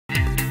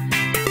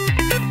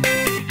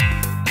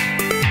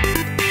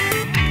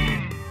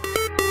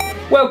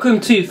Welcome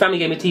to Family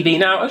Gamer TV.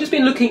 Now, I've just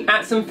been looking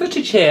at some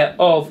footage here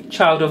of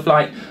Child of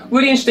Light.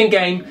 Really interesting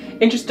game,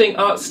 interesting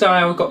art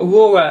style. We've got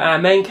Aurora, our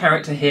main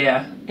character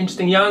here.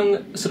 Interesting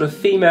young sort of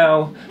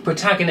female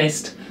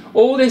protagonist.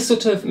 All this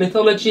sort of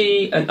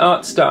mythology and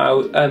art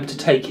style to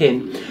take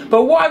in.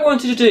 But what I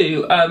wanted to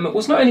do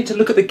was not only to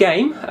look at the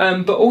game,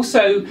 but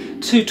also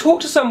to talk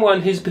to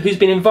someone who's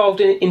been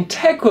involved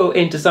integral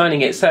in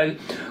designing it. So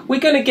we're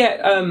going to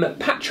get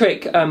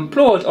Patrick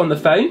Plourde on the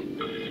phone.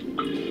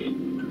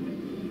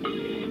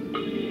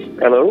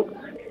 Hello,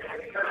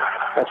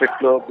 Patrick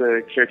Plourde,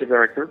 the creative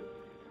director.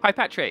 Hi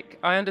Patrick,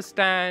 I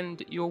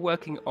understand you're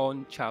working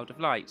on Child of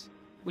Light.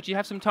 Would you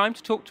have some time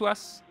to talk to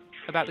us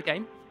about the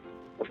game?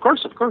 Of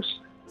course, of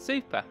course.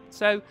 Super.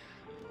 So,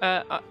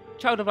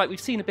 Child of Light, we've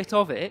seen a bit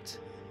of it,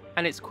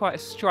 and it's quite a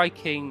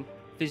striking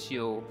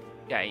visual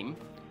game.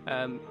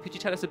 Could you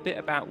tell us a bit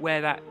about where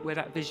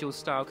that visual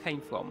style came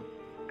from?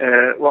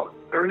 Well,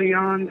 early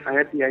on, I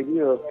had the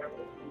idea of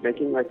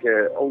making like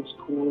an old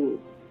school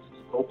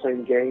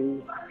role-playing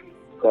game,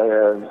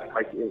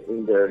 like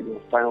in the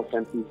Final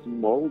Fantasy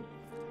mold.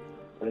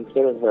 And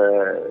instead of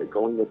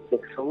going with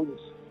pixels,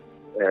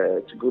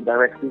 to go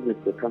directly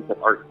with the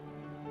concept art.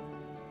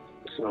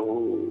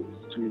 So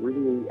to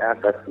really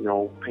add that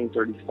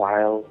painterly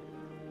style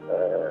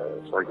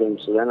for a game.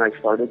 So then I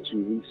started to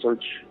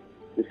research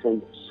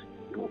different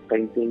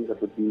paintings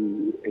that would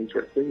be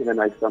interesting, and then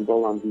I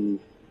stumbled on the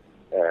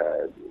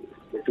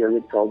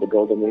period called the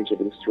Golden Age of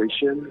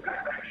illustration,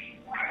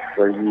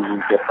 where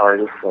you get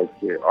artists like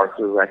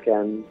Arthur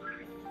Rackham,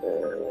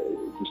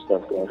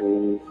 Gustave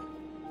Doré,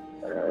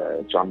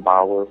 John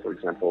Bauer, for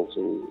example.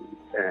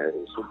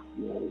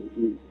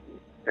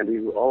 And they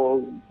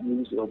all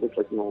use a little bit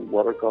like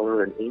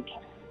watercolor and ink.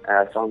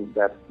 I found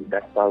that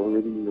style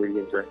really, really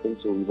interesting,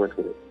 so we went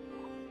with it.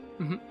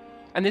 Mm-hmm.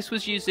 And this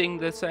was using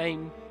the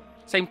same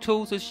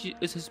tools as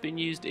has been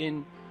used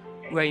in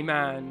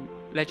Rayman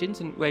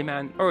Legends and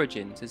Rayman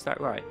Origins. Is that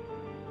right?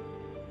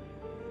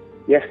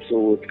 Yes,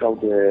 so it's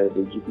called the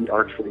GP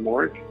Art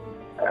Framework,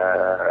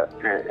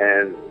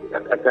 and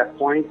at that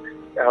point,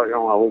 I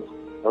was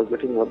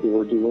looking at what they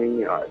were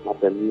doing at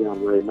Montpellier on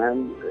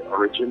Rayman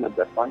Origin at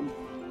that time,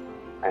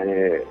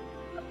 and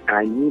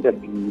I knew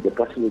that the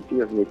possibility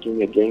of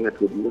making a game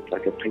that would look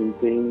like a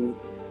painting,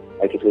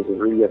 like it was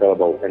really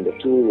available, and the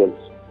tool was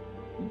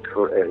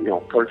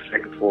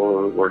perfect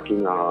for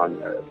working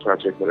on a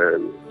project with a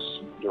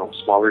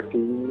smaller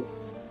team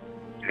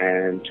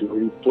and to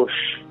really push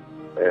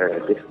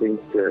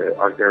distinct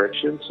art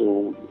direction.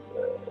 So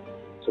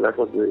that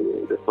was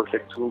the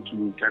perfect tool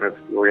to kind of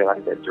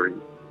realize that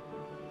journey.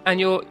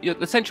 And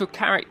the central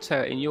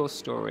character in your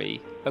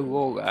story,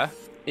 Aurora,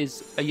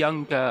 is a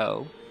young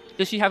girl.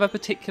 Does she have a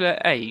particular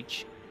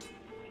age?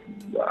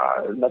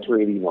 Not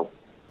really, no.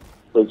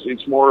 So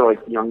it's more like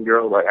young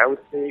girl, like I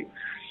would say,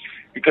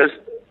 because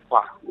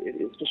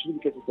especially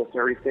because it's a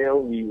fairy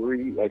tale, we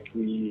really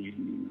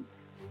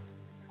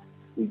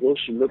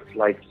she looks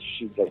like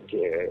she's like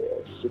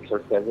 6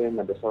 or 7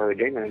 at the start of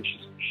the game, and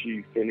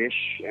she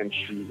finished, and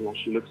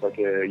she looks like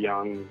a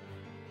young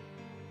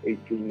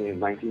 18 and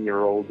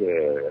 19-year-old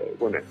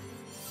woman,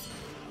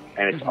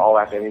 and it's all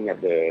happening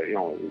at a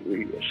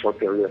short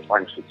period of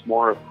time. So it's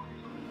more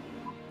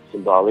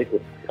symbolic.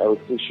 But I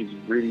would say she's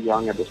really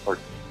young at the start.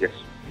 Yes.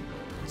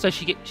 So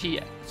she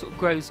sort of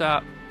grows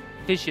up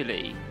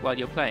visually while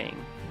you're playing.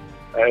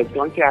 It's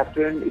going to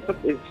happen.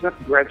 It's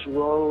not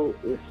gradual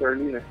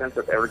necessarily, in the sense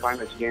that every time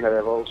that she gains a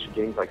level, she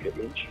gains like an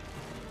inch.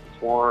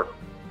 It's more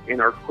in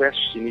her quest.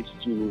 She needs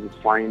to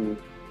find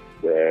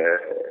the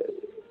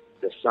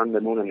sun,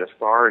 the moon, and the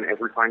star, and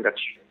every time that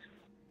she,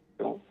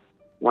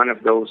 one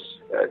of those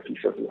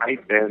pieces of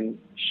light, then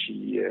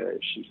she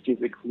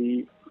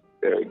physically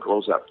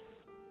grows up.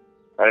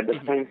 But at the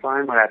same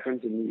time, what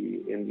happens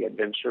in the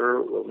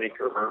adventure will make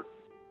her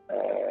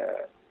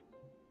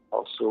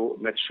also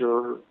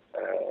mature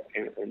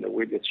in the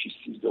way that she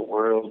sees the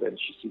world and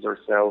she sees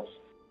herself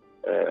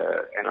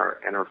and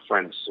her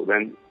friends. So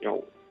then,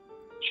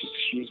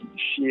 she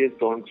is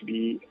going to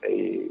be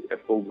a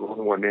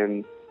full-grown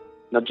woman,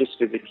 not just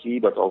physically,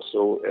 but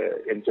also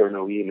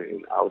internally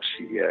in how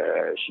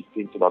she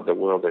thinks about the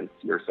world and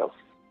sees herself.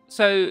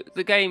 So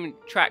the game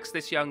tracks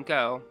this young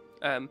girl.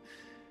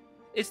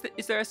 Is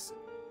there a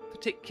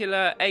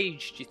particular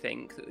age, do you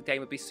think, that the game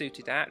would be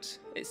suited at?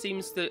 It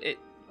seems that it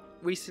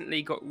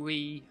recently got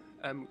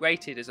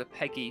rated as a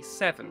PEGI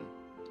 7.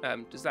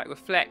 Does that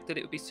reflect that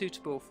it would be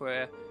suitable for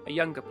a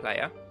younger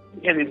player?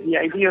 Yeah, the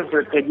idea of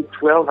the PEGI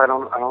 12, I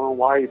don't know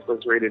why it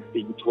was rated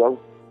PEGI 12.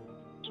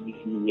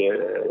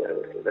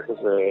 That was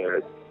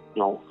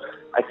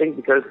I think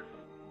because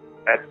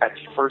at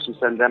first we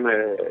sent them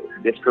a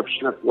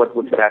description of what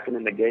would happen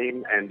in the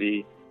game, and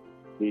they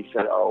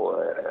said,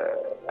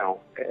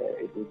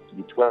 it needs to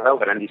be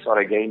 12, and then they saw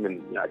the game,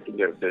 and I think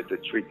the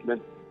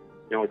treatment,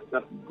 it's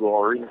not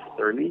gory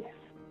necessarily.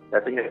 I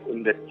think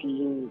in the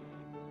theme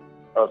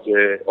of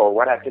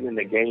what happened in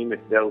the game,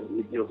 it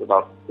deals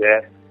about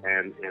death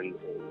and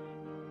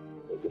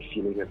the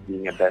feeling of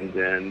being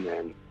abandoned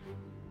and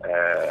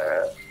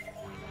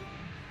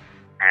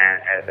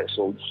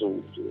So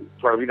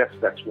probably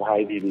that's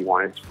why they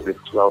wanted to put it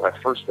 12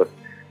 at first. But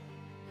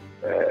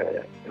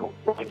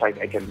if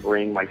I can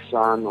bring my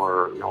son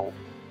or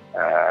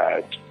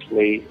to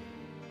play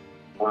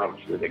one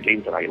of the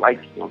games that I like,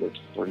 the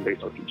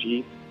turn-based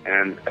RPG,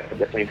 and at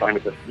the same time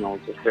it's a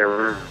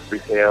fairy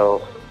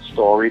tale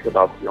stories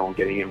about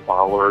getting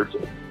empowered.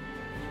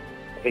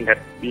 I think that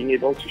being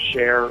able to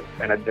share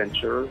an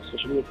adventure,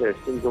 especially with a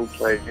single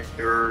player,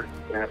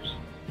 perhaps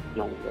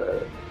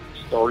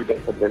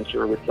story-based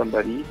adventure with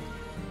somebody,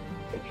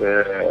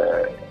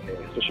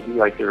 especially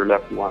like your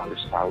loved one, your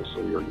spouse,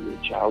 or your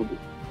child,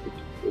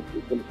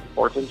 it's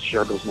important to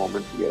share those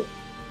moments together,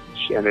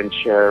 and then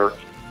share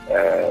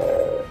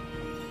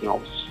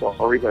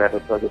stories that have a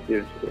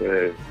positive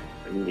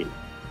meaning.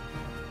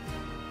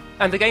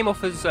 And the game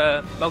offers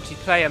a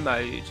multiplayer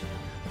mode,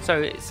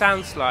 so it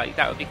sounds like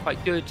that would be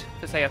quite good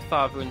for, say, a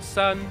father and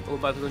son or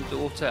mother and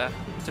daughter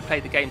to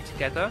play the game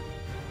together.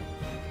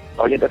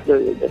 Oh yeah, that's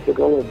the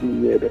goal of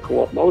the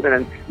co-op mode,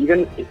 and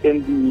even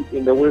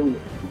in the way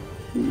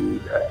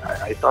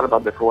I thought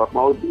about the co-op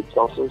mode, it's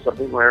also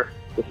something where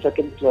the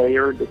second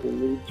player doesn't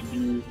need to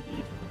be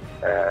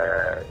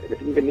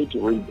doesn't even need to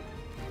read.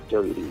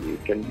 So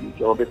it can be a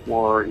little bit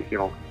more,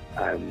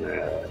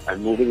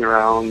 I'm moving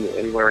around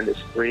anywhere in the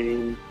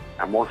screen,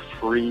 I'm more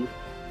free,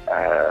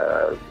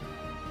 but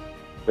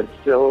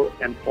still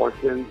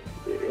important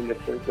in the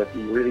sense that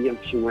we really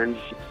influence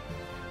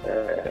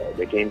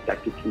the game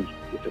tactically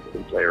with the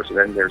second player. So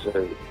then there's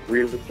a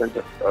real sense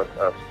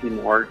of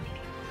teamwork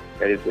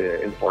that is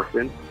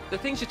important. The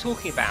things you're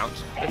talking about,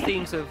 the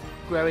themes of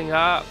growing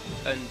up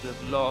and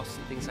of loss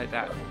and things like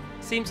that,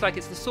 seems like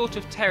it's the sort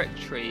of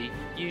territory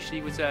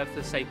usually reserved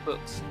for, say,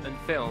 books and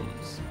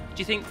films.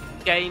 Do you think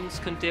games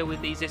can deal with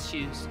these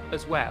issues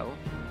as well?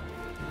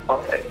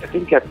 I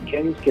think that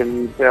games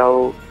can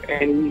tell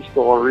any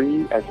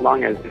story as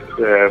long as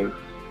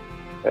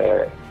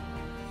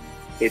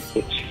it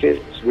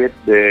fits with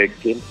the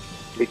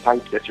gameplay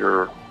type that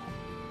you're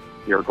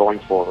going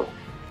for.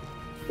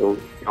 So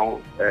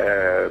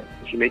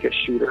if you make a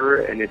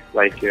shooter and it's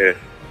like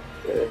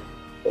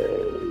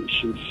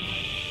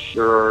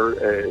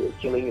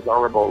killing is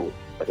horrible,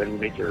 but then you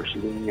make your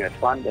shooting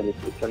fun, then it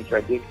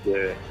contradicts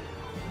the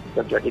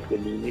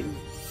meaning.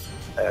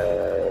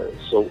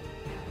 So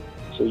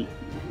if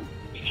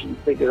you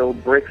take little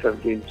bricks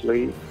of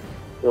gameplay, a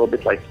little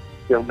bit like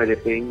film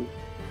editing,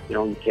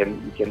 you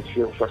can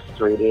feel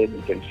frustrated,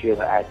 you can feel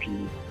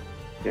happy,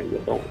 and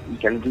you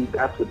can do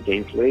that with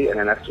gameplay, and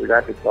then after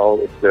that it's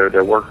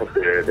the work of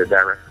the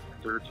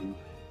director to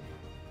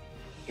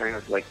kind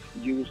of like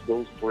use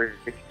those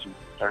bricks to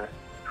kind of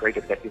create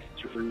a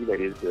tapestry that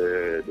is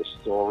the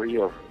story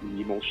of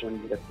the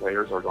emotion that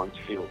players are going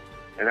to feel.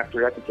 And after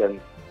that you can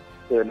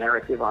put a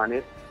narrative on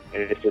it,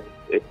 and if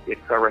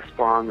it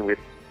corresponds with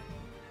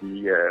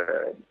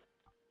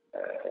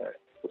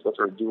with what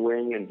you're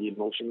doing and the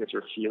emotion that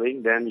you're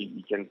feeling, then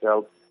you can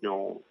tell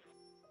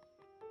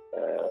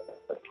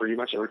pretty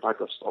much every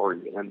type of story.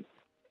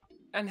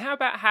 And how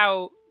about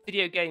how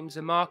video games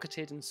are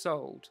marketed and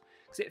sold?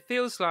 Because it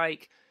feels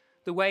like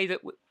the way that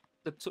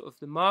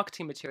the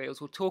marketing materials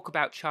will talk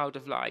about Child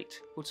of Light,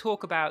 will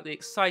talk about the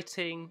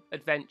exciting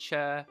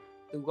adventure,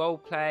 the role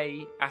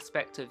play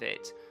aspect of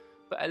it,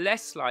 but are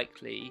less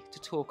likely to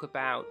talk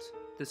about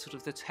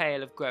the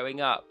tale of growing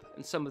up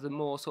and some of the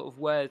more sort of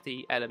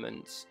worthy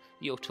elements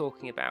you're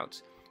talking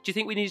about. Do you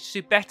think we need to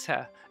do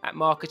better at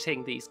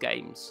marketing these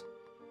games?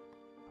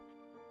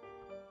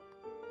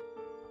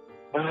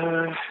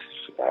 I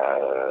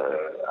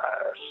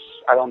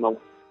don't know.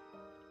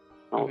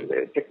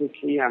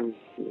 Technically, I'm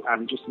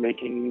just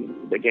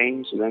making the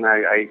game, so then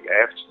I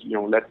have to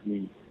let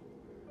the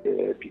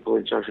people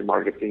in charge of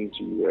marketing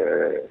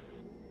to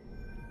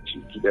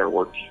do their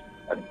work.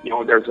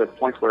 There's a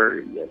point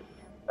where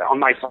on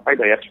my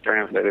side I have to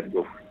kind of let it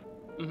go.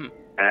 Mm-hmm.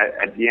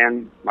 At the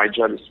end, my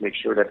job is to make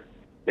sure that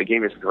the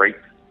game is great.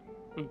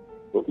 Mm.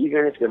 So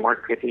even if the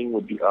marketing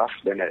would be off,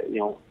 then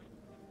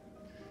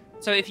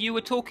So if you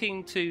were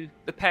talking to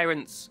the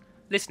parents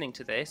listening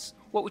to this,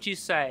 what would you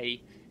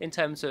say in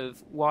terms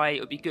of why it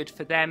would be good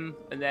for them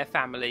and their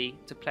family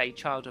to play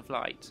Child of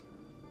Light?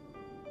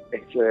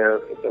 It's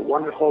a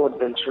wonderful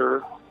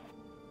adventure.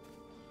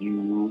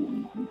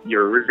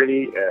 You're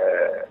really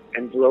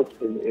enveloped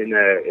in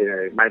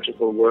a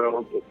magical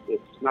world.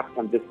 It's not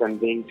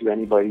condescending to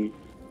anybody.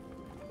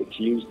 It's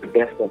used the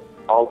best of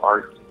all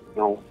art,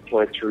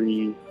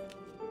 poetry,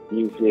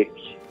 music,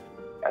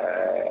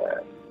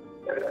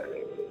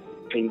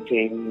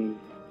 painting,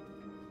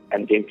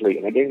 and gameplay.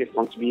 And again, it's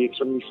going to be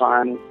extremely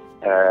fun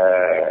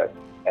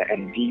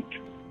and deep.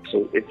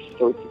 So it's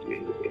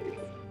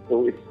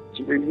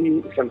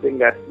really something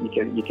that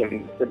you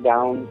can sit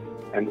down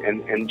and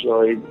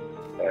enjoy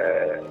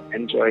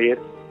it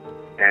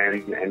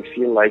and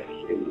feel like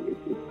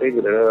it's played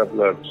with a lot of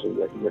love. So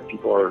that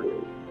people are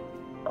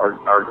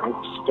going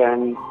to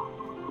spend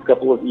a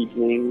couple of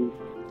evenings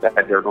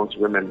that they're going to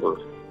remember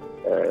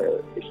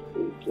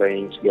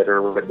playing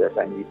together with their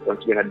family. It's going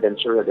to be an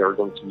adventure that they're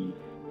going to be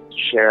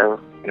share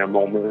in a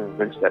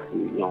moment that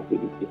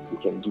we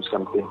can do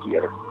something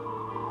together.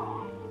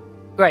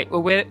 Great.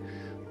 Well, we're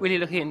really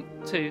looking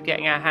to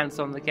getting our hands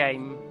on the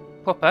game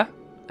proper,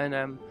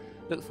 and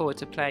look forward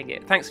to playing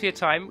it. Thanks for your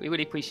time. We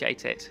really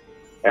appreciate it.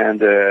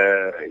 And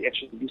it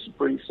should be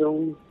pretty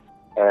soon.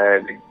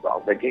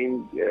 The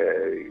game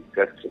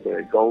got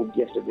the gold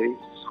yesterday,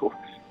 so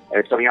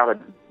it's coming out at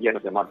the end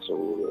of the month.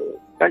 So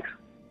thanks.